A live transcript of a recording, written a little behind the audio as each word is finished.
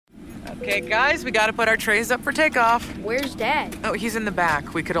Okay, guys, we gotta put our trays up for takeoff. Where's Dad? Oh, he's in the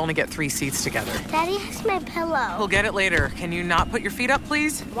back. We could only get 3 seats together. Daddy has my pillow. We'll get it later. Can you not put your feet up,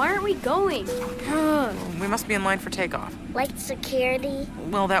 please? Why aren't we going? We must be in line for takeoff. Like security?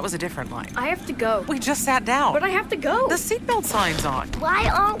 Well, that was a different line. I have to go. We just sat down. But I have to go. The seatbelt sign's on. Why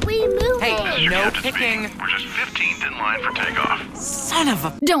aren't we moving? Hey, no kicking. We're just 15th in line for takeoff. Son of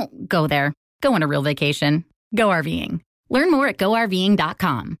a... Don't go there. Go on a real vacation. Go RVing. Learn more at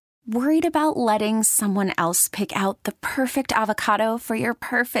GoRVing.com. Worried about letting someone else pick out the perfect avocado for your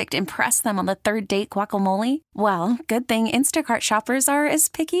perfect impress them on the third date guacamole? Well, good thing Instacart shoppers are as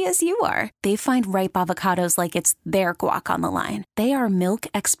picky as you are. They find ripe avocados like it's their guac on the line. They are milk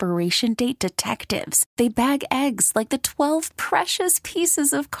expiration date detectives. They bag eggs like the 12 precious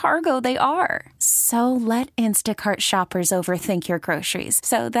pieces of cargo they are. So let Instacart shoppers overthink your groceries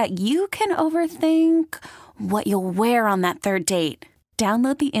so that you can overthink what you'll wear on that third date.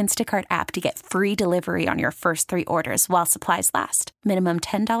 Download the Instacart app to get free delivery on your first 3 orders while supplies last. Minimum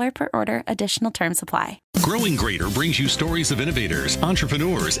 $10 per order. Additional terms apply. Growing Greater brings you stories of innovators,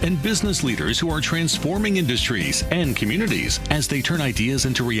 entrepreneurs, and business leaders who are transforming industries and communities as they turn ideas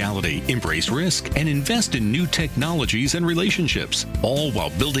into reality, embrace risk, and invest in new technologies and relationships, all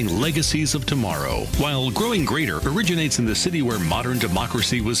while building legacies of tomorrow. While Growing Greater originates in the city where modern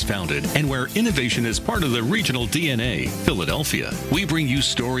democracy was founded and where innovation is part of the regional DNA, Philadelphia, we bring you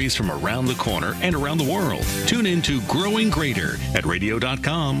stories from around the corner and around the world. Tune in to Growing Greater at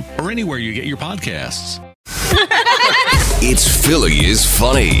radio.com or anywhere you get your podcasts. It's Philly is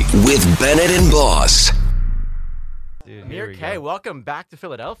Funny with Bennett and Boss. Dude, Amir K, welcome back to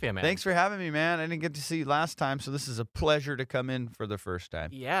Philadelphia, man. Thanks for having me, man. I didn't get to see you last time, so this is a pleasure to come in for the first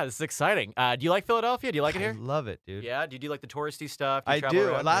time. Yeah, this is exciting. Do you like Philadelphia? Do you like it here? I love it, dude. Yeah? Do you do like the touristy stuff? I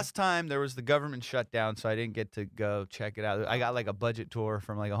do. Last time there was the government shutdown, so I didn't get to go check it out. I got like a budget tour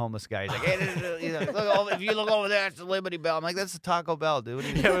from like a homeless guy. He's like, hey, look, if you look over there, it's the Liberty Bell. I'm like, that's the Taco Bell, dude. What are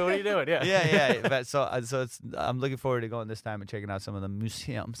you doing? Yeah, what are you doing? Yeah. Yeah. But so I'm looking forward to going this time and checking out some of the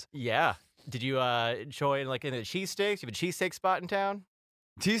museums. Yeah. Did you enjoy like in the cheesesteaks? You have a cheesesteak spot in town?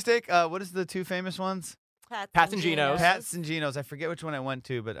 Cheesesteak? What is the 2 famous ones? Pat's and Geno's. Pat's and Geno's. I forget which one I went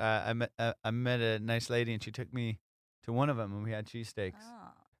to, but I met a nice lady and she took me to one of them and we had cheesesteaks. Oh.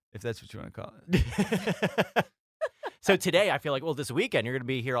 If that's what you want to call it. So today, I feel like, well, this weekend, you're going to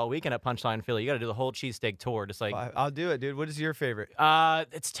be here all weekend at Punchline Philly. You got to do the whole cheesesteak tour. Just like I'll do it, dude. What is your favorite?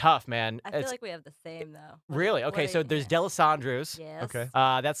 It's tough, man. I feel like we have the same, though. Really? Okay, so there's Delisandro's. Yes. Okay.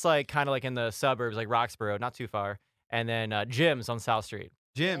 That's like kind of like in the suburbs, like Roxborough, not too far. And then Jim's on South Street.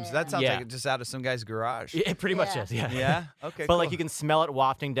 Jim's. Yeah. That sounds like it's just out of some guy's garage. It pretty much is, yeah. Yeah? Okay, But cool. like you can smell it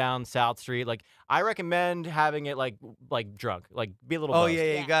wafting down South Street. Like I recommend having it like drunk, like be a little buzzed.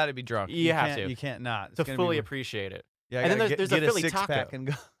 Yeah, you got to be drunk. You have to. You can't not. To fully appreciate it. Yeah, and then there's get a Philly a six taco. Pack and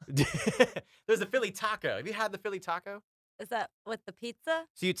go. There's a Philly taco. Have you had the Philly taco? Is that with the pizza?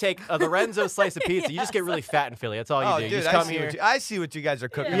 So you take a Lorenzo slice of pizza. You just get really fat in Philly. That's all you do. Dude, You just come I see here. I see what you guys are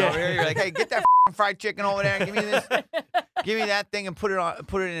cooking Yeah. over here. You're like, hey, get that fried chicken over there and give me this. Give me that thing and put it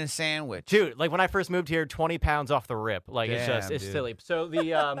in a sandwich. Dude, like when I first moved here, 20 pounds off the rip. Like it's Damn, silly. So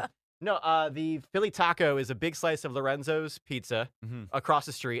the the Philly taco is a big slice of Lorenzo's pizza across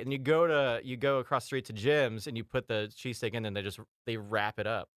the street, and you go across the street to Jim's and you put the cheesesteak in, and they wrap it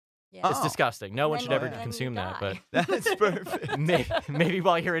up. Yeah. It's disgusting. No one should ever then consume you that. die. But That's perfect. maybe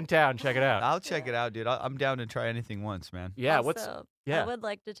while you're in town, check it out. I'll check it out, dude. I'm down to try anything once, man. Yeah. Also, Yeah. I would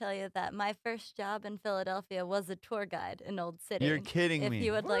like to tell you that my first job in Philadelphia was a tour guide in Old City. You're kidding if me. If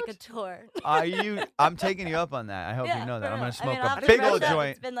you would like a tour. I'm taking you up on that. I hope you know that. for I'm real. gonna smoke I'll a be big brushed old up.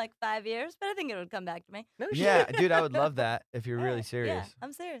 joint. It's been like 5 years, but I think it would come back to me. No shit. Yeah, dude, I would love that if you're really Yeah, serious.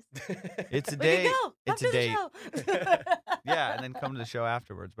 I'm serious. It's a We date. can go. Come It's a to the date. show. Yeah, and then come to the show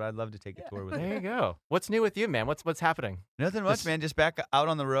afterwards. But I'd love to take a tour with you. There you go. What's new with you, man? What's happening? Nothing much, man. Just back out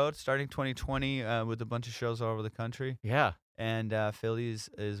on the road, starting 2020 with a bunch of shows all over the country. Yeah. And Philly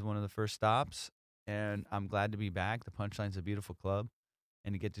is one of the first stops, and I'm glad to be back. The Punchline's a beautiful club,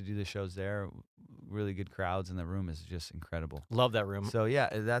 and to get to do the shows there, really good crowds, and the room is just incredible. Love that room. So yeah,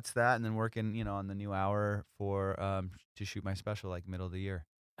 that's that, and then working, on the new hour for to shoot my special like middle of the year.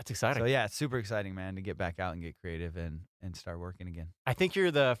 That's exciting. So yeah, it's super exciting, man, to get back out and get creative and start working again. I think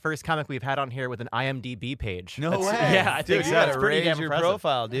you're the first comic we've had on here with an IMDb page. No That's- way. Yeah, I Dude, think you so. gotta It's pretty raise damn your impressive.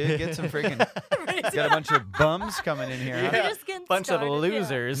 profile, dude. Get some freaking. Got a bunch of bums coming in here. Yeah. Huh? We're just getting Bunch of started,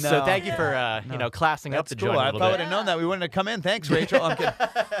 losers. yeah. So No. thank you for No. classing up That's the cool. joint a I little probably bit. would have known that. We wouldn't have come in. Thanks, Rachel. I'm kidding.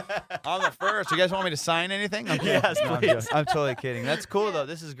 I'm the first. So you guys want me to sign anything? I'm kidding. Yes, No, I'm please. joking. I'm totally kidding. That's cool though.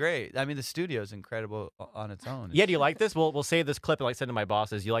 This is great. I mean, the studio is incredible on its own. Yeah, do you like this? We'll save this clip and like send to my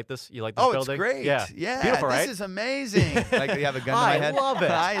bosses. You like this? You like this Oh, building? it's great. Yeah. Beautiful, Beautiful, right? This is amazing. Like you have a gun to my I head. love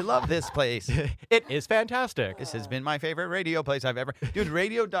it. I love this place. It is fantastic. This has been my favorite radio place I've ever. Dude,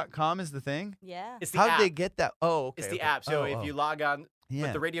 radio.com is the thing? Yeah. It's the How app. did they get that? Oh, okay. It's the okay. app. So Oh, if oh. you log on Yeah.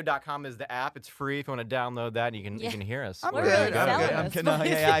 with the radio.com is the app. It's free if you want to download that. You can hear us. I'm We're good. really I'm good. selling I'm this kidding. No, place.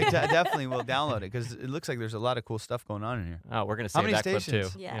 yeah, I definitely will download it because it looks like there's a lot of cool stuff going on in here. Oh, we're gonna How save many that clip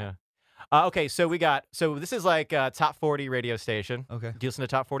stations? too. Yeah. Okay, so this is like a top 40 radio station. Okay. Do you listen to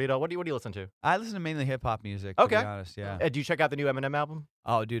top 40 at all? What do you listen to? I listen to mainly hip hop music. To Okay. be honest, yeah. Do you check out the new Eminem album?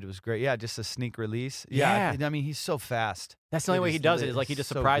 Oh, dude, it was great. Yeah, just a sneak release. Yeah. I mean, he's so fast. That's the only It way he is does it. lit. Is like he It's just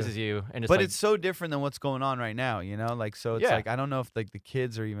so surprises good. you, and it's But like, it's so different than what's going on right now, you know? Like, so it's Yeah. like, I don't know if like the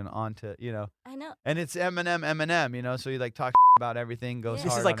kids are even onto, you know? I know. And it's Eminem, you know? So he like talks about everything, goes Yeah.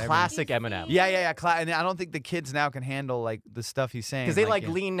 this hard is like on classic everything. Eminem. Yeah. And I don't think the kids now can handle like the stuff he's saying. Because they like yeah.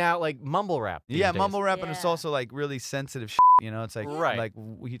 lean out like mumble rap. these Yeah, days. mumble rap, and it's Yeah. also like really sensitive you know? It's like, Right. like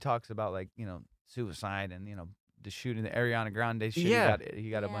he talks about like, you know, suicide and, you know, the shooting, the Ariana Grande shit Yeah. he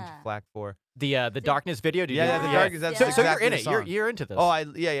got a bunch of Yeah. flack for. The darkness video. Did you Yeah, do the that? Darkness, that's So exactly you're in the it. song. You're into this. Oh, I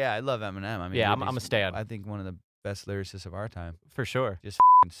love Eminem. I mean, Yeah, dude, I'm a he's- stan. I think one of the best lyricists of our time. for sure. Just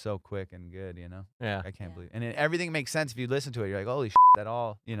so quick and good, you know? Yeah. I can't believe. And everything makes sense if you listen to it. You're like, holy that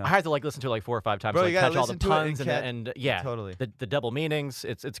all, you know? I had to like listen to it like 4 or 5 times Bro, to you like gotta catch all the listen to it and puns and yeah, Totally. the double meanings.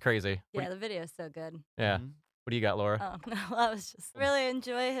 It's crazy. Yeah, the video is so good. Yeah. Mhm. What do you got, Laura? Oh no, I was just really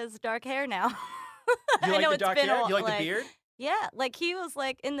enjoy his dark hair now. You I like know the it's dark been hair? a You like like, the beard? Yeah, like he was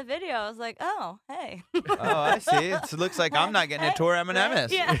like in the video. I was like, oh, hey. Oh, I see. It looks like I'm not getting a tour Eminem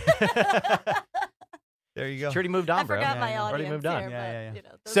is. Yeah. There you go. She already moved on, I bro. forgot Yeah, my yeah. audience Already moved on. here, Yeah. but, you know,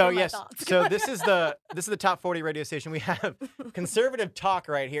 those So were my yes, thoughts. so this is the top 40 radio station. We have conservative talk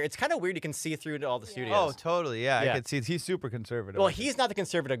right here. It's kind of weird. You can see through to all the studios. Oh, totally. Yeah, Yeah. I could see. He's super conservative. Well, he's not the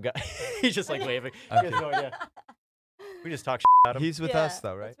conservative guy. He's just like waving. He has no idea. We just talk about him. He's with Yeah, us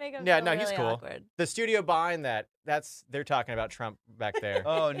though, right? let's make him Yeah, feel no, he's really cool. awkward. The studio behind they're talking about Trump back there.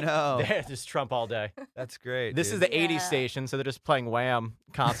 Oh no, They're just Trump all day. that's great. This dude. is the 80s Yeah. station, so they're just playing Wham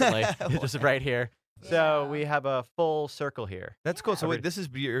constantly, just right here. So Yeah. we have a full circle here. That's cool. So wait, Every- this is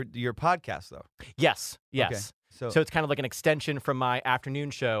your podcast though. Yes, yes. Okay. So it's kind of like an extension from my afternoon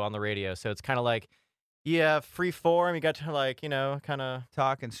show on the radio. So it's kind of like, yeah, free form. You got to like, kind of.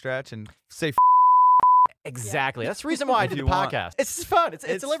 talk and stretch and say. Exactly. That's the reason why I If did the you want. podcast. It's just fun. It's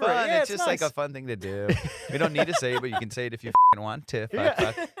deliberate. fun. Yeah, it's just like a nice. fun thing to do. We don't need to say it, but you can say it if you want to.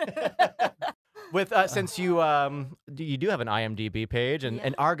 With since you do have an IMDb page,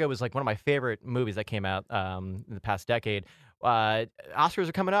 and Argo was like one of my favorite movies that came out in the past decade. Oscars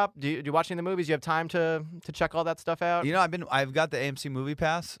are coming up. Do you watch any of the movies? Do you have time to check all that stuff out? You know, I've got the AMC Movie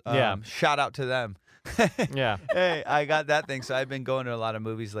Pass. Yeah. Shout out to them. Yeah. Hey, I got that thing, so I've been going to a lot of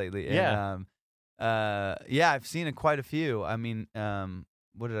movies lately. And, Yeah. I've seen quite a few. I mean,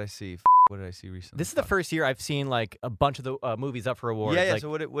 what did I see? What did I see recently? This is the first year I've seen like a bunch of the movies up for awards. Yeah. Like, So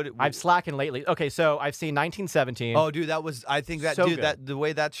what? I've slackened lately. Okay, so I've seen 1917. Oh, dude, I think that So dude, good. that the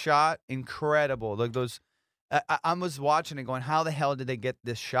way that's shot, incredible. Like those, I was watching it, going, how the hell did they get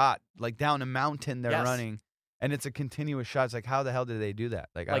this shot? Like down a mountain, they're Yes. running, and it's a continuous shot. It's like, how the hell did they do that?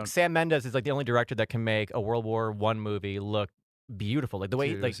 Like, I like don't, Sam Mendes is like the only director that can make a World War I movie look beautiful. Like the way,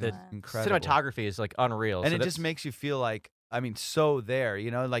 dude, like it's the incredible. cinematography is like unreal. and So it that's- just makes you feel like, I mean, so there,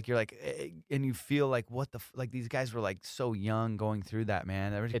 you know, like you're like, and you feel like, what the, like these guys were like so young going through that,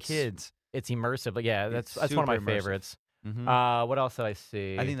 man. They were It's kids. it's immersive. But yeah, It's that's one of my super immersive. favorites. Mhm. What else did I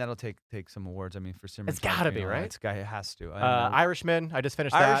see? I think that'll take some awards. I mean, for cinematography, It's gotta be, and all that, right? This guy has to. Irishman. I just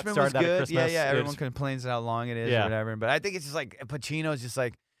finished that. Irishman Started was that at good. Christmas. Yeah. It Everyone was- complains how long it is Yeah. or whatever, but I think it's just like Pacino's just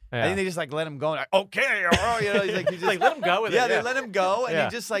like. I yeah. think they just like let him go. Like, okay, you know, he's like, Like, let him go with it, yeah, yeah. they let him go, and Yeah.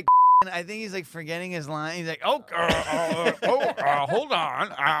 he just like. And I think he's like forgetting his line. He's like, oh, hold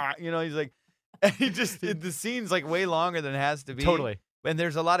on, you know. He's like, and he just the scene's like way longer than it has to be. Totally. And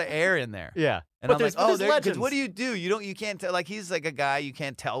there's a lot of air in there. Yeah. And But I'm there's- like, but oh, there's because what legends. do? You can't tell. Like he's like a guy you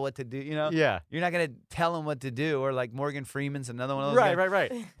can't tell what to do. You know. Yeah. You're not gonna tell him what to do. Or like Morgan Freeman's another one of those. Right. guys.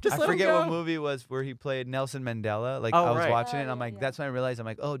 Right. Just I let him forget what go. movie it was where he played Nelson Mandela. Like Oh, I was right. watching it, and Oh, I'm yeah, like, yeah. that's when I realized I'm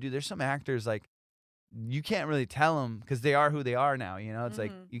like, oh, dude, there's some actors like you can't really tell them because they are who they are now. You know, it's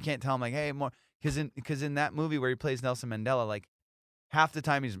like you can't tell them like, hey, more because in that movie where he plays Nelson Mandela, like half the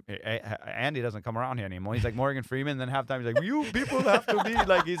time he's Andy doesn't come around here anymore. He's like Morgan Freeman. Then half the time he's like, you people have to be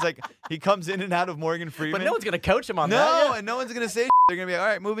like he's like he comes in and out of Morgan Freeman. But no one's gonna coach him on No, that. Yeah. and no one's gonna say. They're gonna be like, all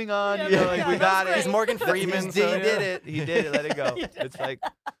right, moving on. Yeah, you know, moving like on. we got That's it. He's Morgan Freeman. He so, did yeah. it. He did it. Let it go. He did It's like,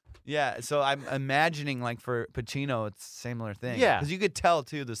 Yeah, so I'm imagining like for Pacino, it's a similar thing. Yeah. because you could tell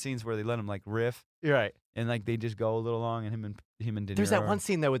too the scenes where they let him like riff You're right. and like they just go a little long, and him and De Niro. There's that one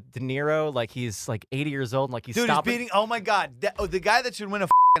scene though with De Niro, like he's like 80 years old, and like he's Dude, stopping. he's beating. Oh my God, the guy that should win a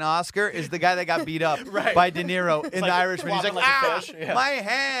Oscar is the guy that got beat up Right. by De Niro in The like Irishman. He's like, flopping like a ah, fish." Yeah. my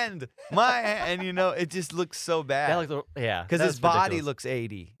hand, and you know it just looks so That bad looks, yeah, because that his was body ridiculous. looks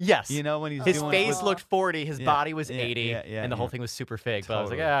 80. Yes. You know when he's His doing face it. looked 40, his Yeah, body was yeah, 80, yeah, yeah, and the whole yeah. thing was super fake. But I was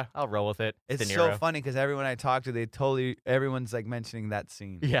like, Totally. yeah, I'll roll with it. It's De so Niro. funny because everyone I talk to, everyone's like mentioning that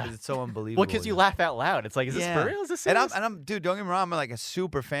scene. Yeah. 'Cause it's so unbelievable. Well, because you laugh out loud. It's like, is this for real? Is this And serious? I'm, dude, don't get me wrong. I'm like a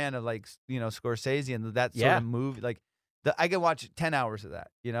super fan of like, Scorsese and that sort Yeah. of movie. Like, I could watch 10 hours of that.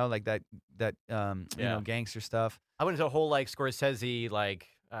 Like that, Yeah. gangster stuff. I went into a whole like Scorsese like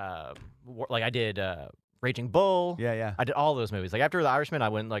I did Raging Bull. Yeah, yeah. I did all those movies. Like after The Irishman, I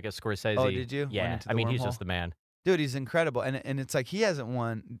went like a Scorsese. Oh, did you? Went Yeah. into I the mean, he's wormhole? just the man. Dude, he's incredible. And it's like he hasn't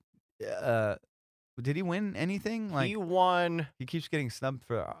won. Did he win anything? Like He won he keeps getting snubbed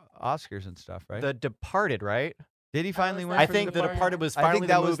for Oscars and stuff, right? The Departed, right? Did he finally win? I for think The Departed was finally I think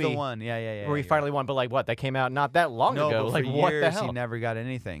that the was movie the one. Yeah, yeah, yeah. where he yeah. finally won. But like what? That came out not that long No, ago. but Like for what years the hell? he never got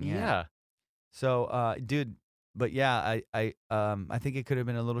anything. Yeah. So, dude, but yeah, I think it could have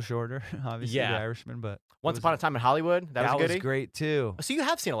been a little shorter, obviously, Yeah. The Irishman, but Once Upon a Time in Hollywood. That was a goodie? great too. So you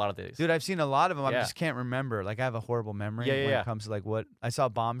have seen a lot of these. Dude, I've seen a lot of them. I Yeah. just can't remember. Like I have a horrible memory Yeah, yeah, when yeah. it comes to like what I saw.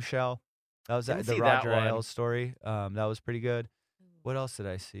 Bombshell. That was Didn't the see that Roger one. Ailes story. That was pretty good. What else did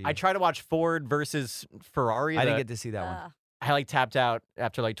I see? I tried to watch Ford versus Ferrari. I didn't get to see that one. I like tapped out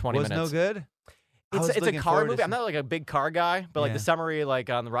after like 20 Was minutes. no good. I was It's a looking car forward to movie. I'm see- not like a big car guy, but like Yeah. the summary, like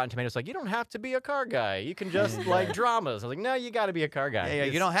on the Rotten Tomatoes, like you don't have to be a car guy. You can just like dramas. I was like, no, you got to be a car guy. Yeah,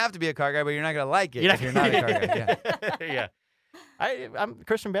 you don't have to be a car guy, but you're not gonna like it You're if you're not a car guy. Yeah. yeah. I'm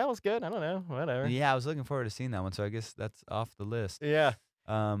Christian Bale's good. I don't know. Whatever. Yeah, I was looking forward to seeing that one, so I guess that's off the list. Yeah.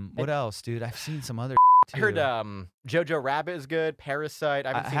 What else, dude? I've seen some other. I heard too. Jojo Rabbit is good. Parasite.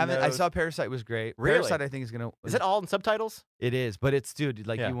 I haven't seen I those. saw Parasite was great. Really? Parasite, I think is gonna. Is it all in subtitles? It is, but it's dude,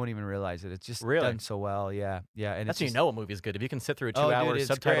 like Yeah. you won't even realize it. It's just Really? done so well. Yeah, yeah. And That's it's when you just, know a movie's good. If you can sit through a 2 oh, hour dude, it's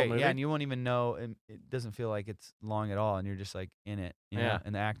subtitle great. movie. Yeah, and you won't even know. And it doesn't feel like it's long at all, and you're just like in it. You know? Yeah.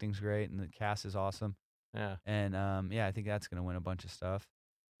 And the acting's great, and the cast is awesome. Yeah. And yeah, I think that's gonna win a bunch of stuff.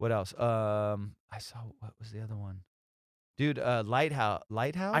 What else? I saw what was the other one? Dude, Lighthouse.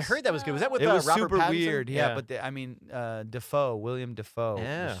 Lighthouse. I heard that was good. Was that with it was Robert super Pattinson? weird. Yeah, but I mean, William Dafoe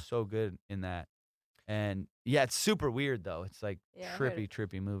Yeah. was so good in that. And yeah, it's super weird though. It's like Yeah, I heard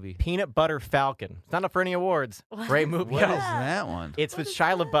trippy movie. Peanut Butter Falcon. It's not up for any awards. Great movie. What is Yo, that one? It's with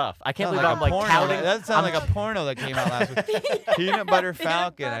Shia LaBeouf. I can't Sounds believe I'm a like porno. counting. That sounds I'm- like a porno that came out last week. Peanut Butter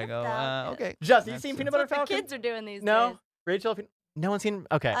Falcon. I go, okay. Just, you That's seen it. Peanut That's Butter what the Falcon? kids are doing these No, days. Rachel. No one's seen.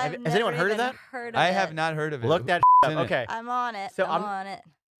 Okay, I've has anyone never heard of even that? Heard of I it. have not heard of it. Look that Who's up. in it? Okay. I'm on it. So I'm I'm- on it.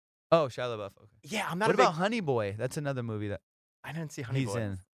 Oh, Shia LaBeouf. Okay. Yeah, I'm not. What a big, about Honey Boy? That's another movie that I didn't see Honey he's Boy.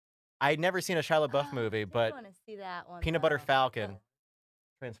 in. I'd never seen a Shia LaBeouf movie, I but want to see that one. Peanut Butter though. Falcon.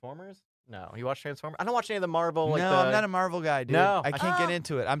 Transformers? No, you watch Transformers? I don't watch any of the Marvel. Like No, I'm not a Marvel guy, dude. No, I can't get Ah.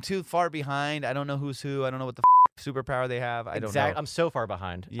 into it. I'm too far behind. I don't know who's who. I don't know what the superpower they have. I don't know. I'm so far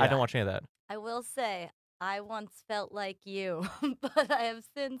behind. I Yeah. don't watch any of that. I will say, I once felt like you, but I have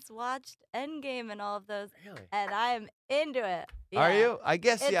since watched Endgame and all of those, Really? and I am into it. Are Yeah. you? I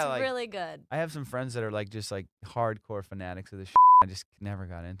guess It's yeah. Like really good. I have some friends that are like just like hardcore fanatics of this. I just never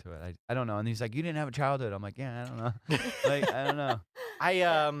got into it. I don't know. And he's like, you didn't have a childhood. I'm like, yeah, I don't know. Like I don't know.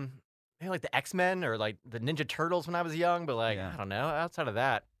 I maybe like the X-Men or like the Ninja Turtles when I was young, but like Yeah. I don't know. Outside of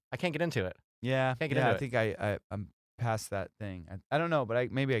that, I can't get into it. Yeah, Can't get yeah. into I it. think I'm past that thing. I don't know,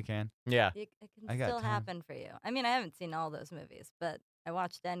 but maybe I can. Yeah. It can I got still time. happen for you. I mean, I haven't seen all those movies, but I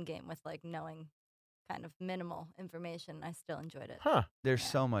watched Endgame with like knowing kind of minimal information. I still enjoyed it. Huh. There's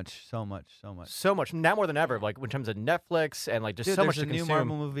so much. So much now more than ever. Like in terms of Netflix and like just Dude, so there's much a to new consume.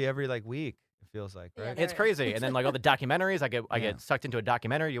 Marvel movie every like week. It feels like, Yeah, right? there It's crazy. And then like all the documentaries, I Yeah. get sucked into a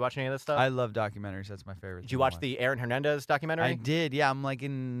documentary. You watch any of this stuff? I love documentaries. That's my favorite. Did you thing to watch the Aaron Hernandez documentary? I did. Yeah, I'm like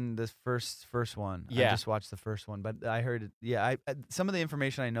in the first one. I Yeah. just watched the first one, but I heard it. Yeah, I some of the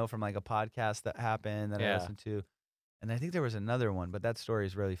information I know from like a podcast that happened that I Yeah. listened to, and I think there was another one, but that story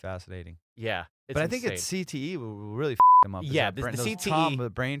is really fascinating. Yeah. It's but I think insane. it's CTE will really him up. is Yeah, that the those CTE trauma, the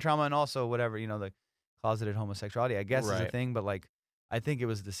brain trauma, and also whatever the closeted homosexuality. I guess is a Right. thing, but like I think it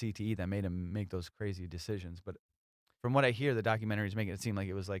was the CTE that made him make those crazy decisions. But from what I hear, the documentary is making it seem like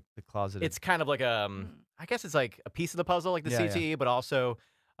it was like the closeted. It's kind of like I guess it's like a piece of the puzzle, like the Yeah, yeah. CTE, but also,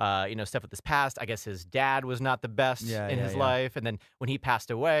 stuff with his past. I guess his dad was not the best Yeah, in yeah, his yeah. life, and then when he passed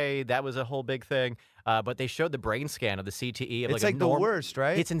away, that was a whole big thing. But they showed the brain scan of the CTE. Of it's like like the worst,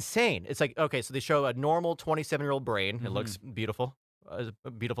 right? It's insane. It's like okay, so they show a normal 27-year-old brain. It looks beautiful. as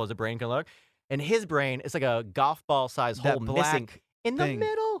beautiful as a brain can look. And his brain is like a golf ball size That hole missing black in the thing.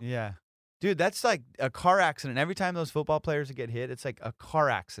 middle. Yeah. Dude, that's like a car accident. Every time those football players get hit, it's like a car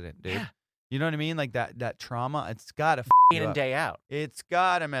accident, dude. Yeah. You know what I mean? Like that trauma, it's got to Day in and day out. It's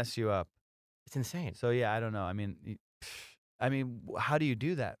got to mess you up. It's insane. So, yeah, I don't know. I mean, how do you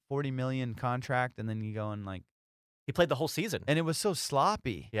do that? 40 million contract, and then you go and like. He played the whole season. And it was so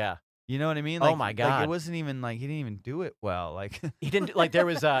sloppy. Yeah. You know what I mean? Oh Like, my Like God. it wasn't even like he didn't even do it well. Like He didn't like there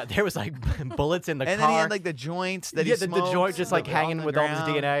was like bullets in the and car. then he had like the joints that yeah, he the smoked, joint just like on hanging the with all his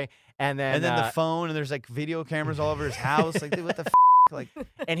ground. DNA, and then the phone, and there's like video cameras all over his house. Like, dude, what the like?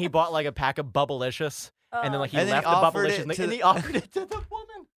 and he bought like a pack of Bubblicious, and then like he And then he left the offered Bubblicious, it and, to and the- he offered it to the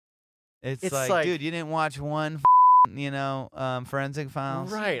woman. It's like, dude, you didn't watch one, Forensic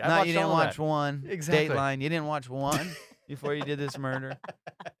Files. Right, I No, watched you didn't all of watch that. one. Exactly. Dateline. You didn't watch one before you did this murder.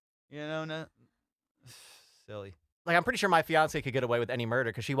 You know, no. Silly. Like I'm pretty sure my fiance could get away with any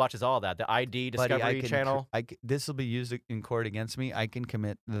murder because she watches all that. The ID Buddy, Discovery Channel. This will be used in court against me. I can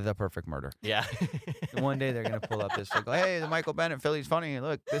commit the perfect murder. Yeah. One day they're gonna pull up this like, hey, the Michael Bennett Philly's funny.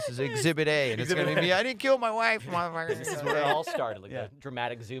 Look, this is Exhibit A, and it's Exhibit gonna be A. I didn't kill my wife, motherfucker. This is where it all started. Like Yeah. the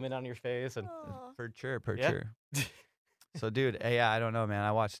dramatic zoom in on your face, and For sure. Yeah. So, dude, yeah, I don't know, man.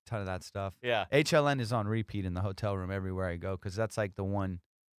 I watched a ton of that stuff. yeah. HLN is on repeat in the hotel room everywhere I go because that's like the one.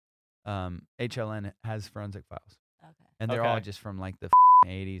 HLN has Forensic Files, Okay. and they're all Okay. just from like the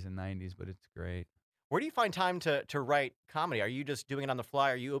 80s and 90s, but it's great. Where do you find time to write comedy? Are you just doing it on the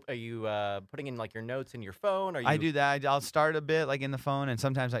fly? Are you putting in like your notes in your phone? Are you... I do that. I'll start a bit like in the phone, and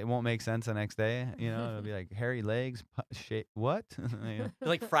sometimes it won't make sense the next day. You know, it'll be like hairy legs, what? You know?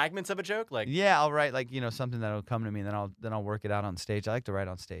 like fragments of a joke? Like Yeah, I'll write like something that'll come to me, and then I'll work it out on stage. I like to write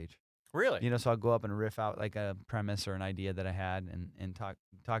on stage. really? So I'll go up and riff out like a premise or an idea that I had, and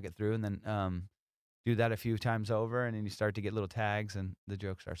talk it through, and then do that a few times over, and then you start to get little tags, and the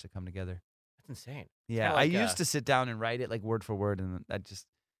joke starts to come together. That's insane. Yeah, kinda like, I used to sit down and write it like word for word, and that just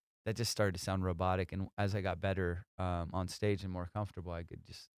started to sound robotic. And as I got better on stage and more comfortable, I could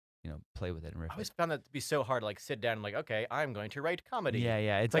just play with it and riff I always it. found that to be so hard. Like sit down and like, okay, I'm going to write comedy.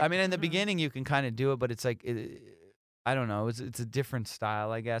 Yeah. It's Like- I mean, in the beginning you can kind of do it, but it's like I don't know. It's a different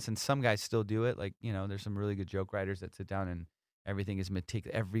style, I guess. And some guys still do it. Like there's some really good joke writers that sit down and everything is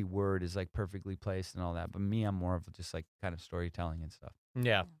meticulous. Every word is like perfectly placed and all that. But me, I'm more of just like kind of storytelling and stuff.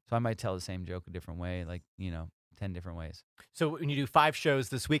 Yeah. So I might tell the same joke a different way, like 10 different ways. So when you do 5 shows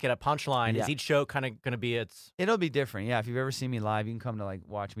this week at a Punchline, Yeah. is each show kind of going to be its? It'll be different. Yeah, if you've ever seen me live, you can come to like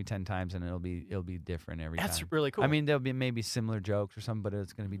watch me 10 times and it'll be different every That's time. really cool. I mean, there'll be maybe similar jokes or something, but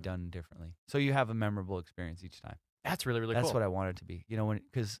it's going to be done differently. So you have a memorable experience each time. that's really That's cool. what I want it to be.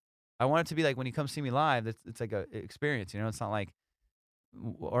 Because I want it to be like when you come see me live, it's like a experience. It's not like,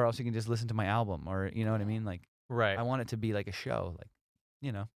 or else you can just listen to my album, or you know what I mean. Like Right. I want it to be like a show, like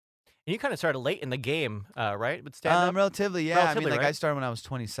And you kind of started late in the game, right? With stand-up? relatively, yeah. I Relatively, mean, like I right? started when I was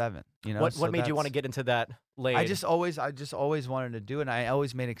 27. What so made you want to that's- get into that late? I just always wanted to do it. And I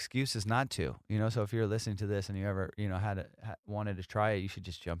always made excuses not to. So if you're listening to this and you ever wanted to try it, you should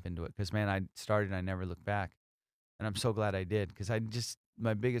just jump into it. Because man, I started and I never looked back, and I'm so glad I did. Because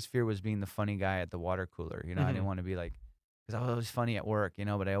my biggest fear was being the funny guy at the water cooler. I didn't want to be like, because I was always funny at work,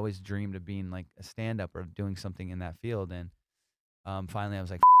 but I always dreamed of being like a stand-up or doing something in that field. And finally, I was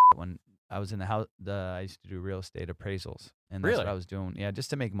like, when I was in the house, I used to do real estate appraisals, and that's what Really? I was doing. Yeah, just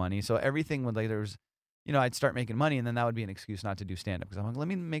to make money. So everything would there was, I'd start making money, and then that would be an excuse not to do stand up because I'm like, let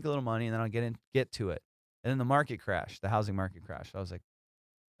me make a little money, and then I'll get to it. And then the market crashed, the housing market crashed. I was like,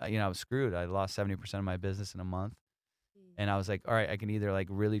 I was screwed. I lost 70% of my business in a month, and I was like, all right, I can either like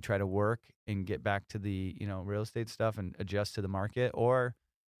really try to work and get back to the real estate stuff and adjust to the market, or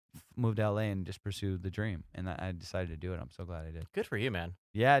move to LA and just pursue the dream. And I decided to do it. I'm so glad I did. Good for you, man.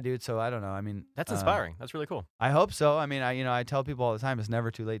 Yeah, dude. So I don't know. I mean, That's inspiring. That's really cool. I hope so. I mean, I tell people all the time, it's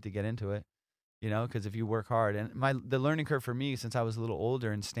never too late to get into it, because if you work hard. And the learning curve for me, since I was a little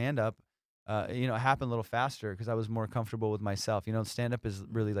older in stand up, it happened a little faster because I was more comfortable with myself. Stand up is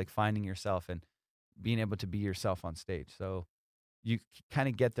really like finding yourself and being able to be yourself on stage. So you kind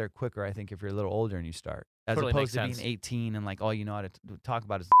of get there quicker, I think, if you're a little older and you start, as Totally opposed makes to sense. being 18 and like all you know how to talk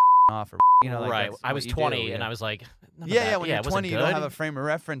about is off, or like right. that's I what was you do, 20 yeah. and I was like, none of Yeah, that. yeah. When it you're wasn't 20, you don't good. have a frame of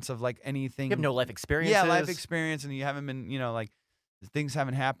reference of like anything. You have no life experiences. Yeah, life experience, and you haven't been, things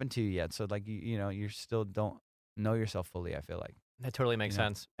haven't happened to you yet. So like you still don't know yourself fully. I feel like. That totally makes You know?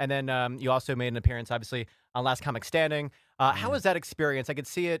 sense. And then you also made an appearance, obviously, on Last Comic Standing. How was that experience? I could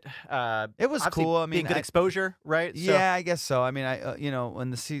see it. It was obviously cool. I being mean, good exposure, right? So, Yeah, I guess so. I mean, I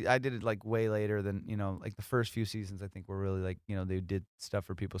when I did it like way later than like the first few seasons. I think were really like they did stuff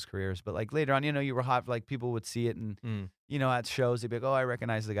for people's careers. But like later on, you were hot. Like people would see it and at shows they'd be like, oh, I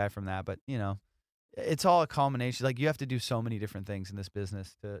recognize the guy from that. But it's all a culmination. Like you have to do so many different things in this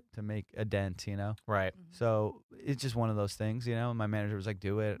business to make a dent. Right. So it's just one of those things. My manager was like,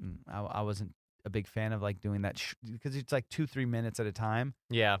 do it, and I wasn't a big fan of like doing that because it's like 2-3 minutes at a time.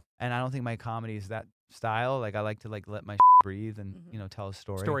 Yeah. And I don't think my comedy is that style. Like I like to like let my breathe and tell a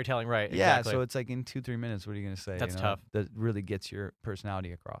story. Storytelling, right? Yeah. Exactly. So it's like in 2-3 minutes, what are you gonna say? That's tough. That really gets your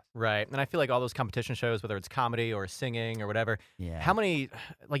personality across. Right. And I feel like all those competition shows, whether it's comedy or singing or whatever, Yeah. how many,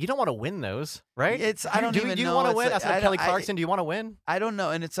 like, you don't want to win those, right? I don't do even you know. want to It's win? like- That's like I Kelly don't- Clarkson. Do you want to win? I don't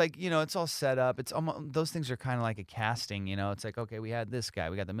know. And it's like, it's all set up. It's almost, those things are kind of like a casting, It's like, okay, we had this guy,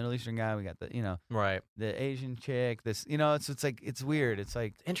 we got the Middle Eastern guy, we got the, Right. the Asian chick, this, it's like, it's weird. It's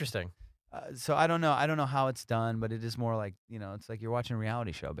like, Interesting. so I don't know. I don't know how it's done, but it is more like, it's like you're watching a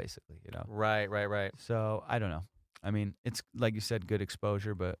reality show basically, Right. So I don't know. I mean, it's like you said, good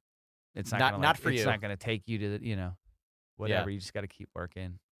exposure, but it's not Not- gonna, not like, for it's you. not going to take you to the, whatever. You just got to keep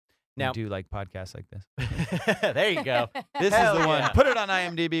working. Now- And do like podcasts like this. There you go. This Hell is the one. yeah. Put it on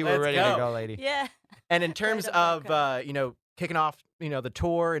IMDb. We're Let's ready go. to go, lady. Yeah. And in terms Right of, up, kicking off, the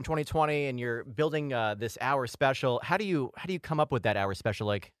tour in 2020 and you're building this hour special, how do you come up with that hour special?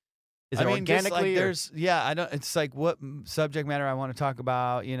 Like, is it I mean, just, organically? like, I don't. It's like what subject matter I want to talk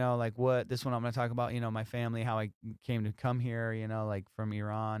about. Like what this one I'm going to talk about. My family, how I came to come here. Like from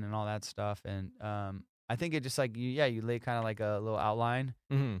Iran and all that stuff. And I think it just like you lay kind of like a little outline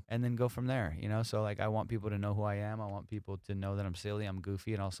and then go from there. So like I want people to know who I am. I want people to know that I'm silly, I'm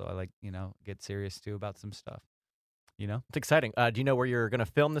goofy, and also I like get serious too about some stuff. It's exciting. Do you know where you're going to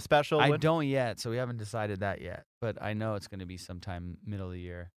film the special? I When? don't yet, so we haven't decided that yet. But I know it's going to be sometime middle of the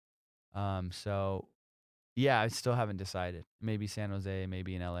year. So, yeah, I still haven't decided. Maybe San Jose,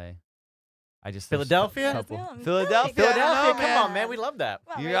 maybe in LA. I just Philadelphia? couple- Yeah, I'm Philadelphia, Philadelphia, I know, come man. on, man. We love that.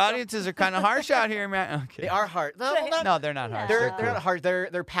 Come on, Your Rachel. audiences are kind of harsh out here, man. Okay. They are hard. No, they're not harsh. They're cool. not hard.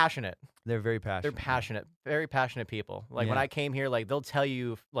 They're passionate. They're very passionate. They're passionate. Very passionate people. Like when Yeah. I came here, like they'll tell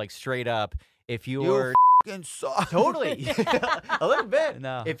you like straight up if You you're fucking suck. totally a little bit.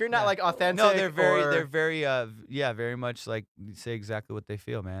 No. If you're not like authentic. No, they're or- very much like say exactly what they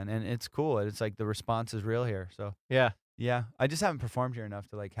feel, man. And it's cool. It's like the response is real here. So Yeah. yeah, I just haven't performed here enough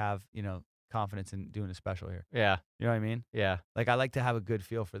to like have confidence in doing a special here. Yeah. You know what I mean? Yeah. Like I like to have a good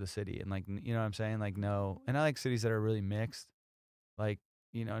feel for the city and like you know what I'm saying? Like no, and I like cities that are really mixed. Like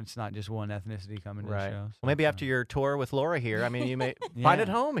it's not just one ethnicity coming to the Right. show. Well, maybe after your tour with Laura here, I mean, you may find it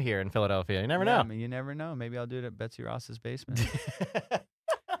Yeah. home here in Philadelphia. You never Yeah, know. I mean, you never know. Maybe I'll do it at Betsy Ross's basement.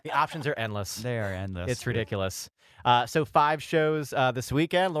 The options are endless. They are endless. It's ridiculous. So 5 shows this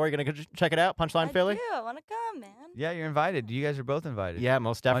weekend. Laura, you gonna go check it out? Punchline Philly. I want to come, man. Yeah, you're invited. You guys are both invited. Yeah,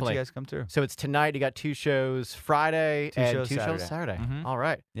 most Why definitely. don't you guys come through? So it's tonight. You got 2 shows Friday Two and shows 2 shows Saturday. Saturday. Mhm. All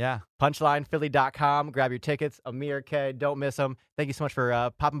right. Yeah. PunchlinePhilly.com. Grab your tickets. Amir K. Don't miss them. Thank you so much for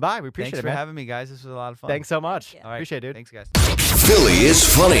popping by. We appreciate Thanks it, for man. having me, guys. This was a lot of fun. Thanks so much. you. All right. Appreciate it, dude. Thanks, guys. Philly is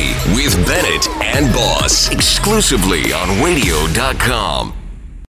funny with Bennett and Boss exclusively on radio.com.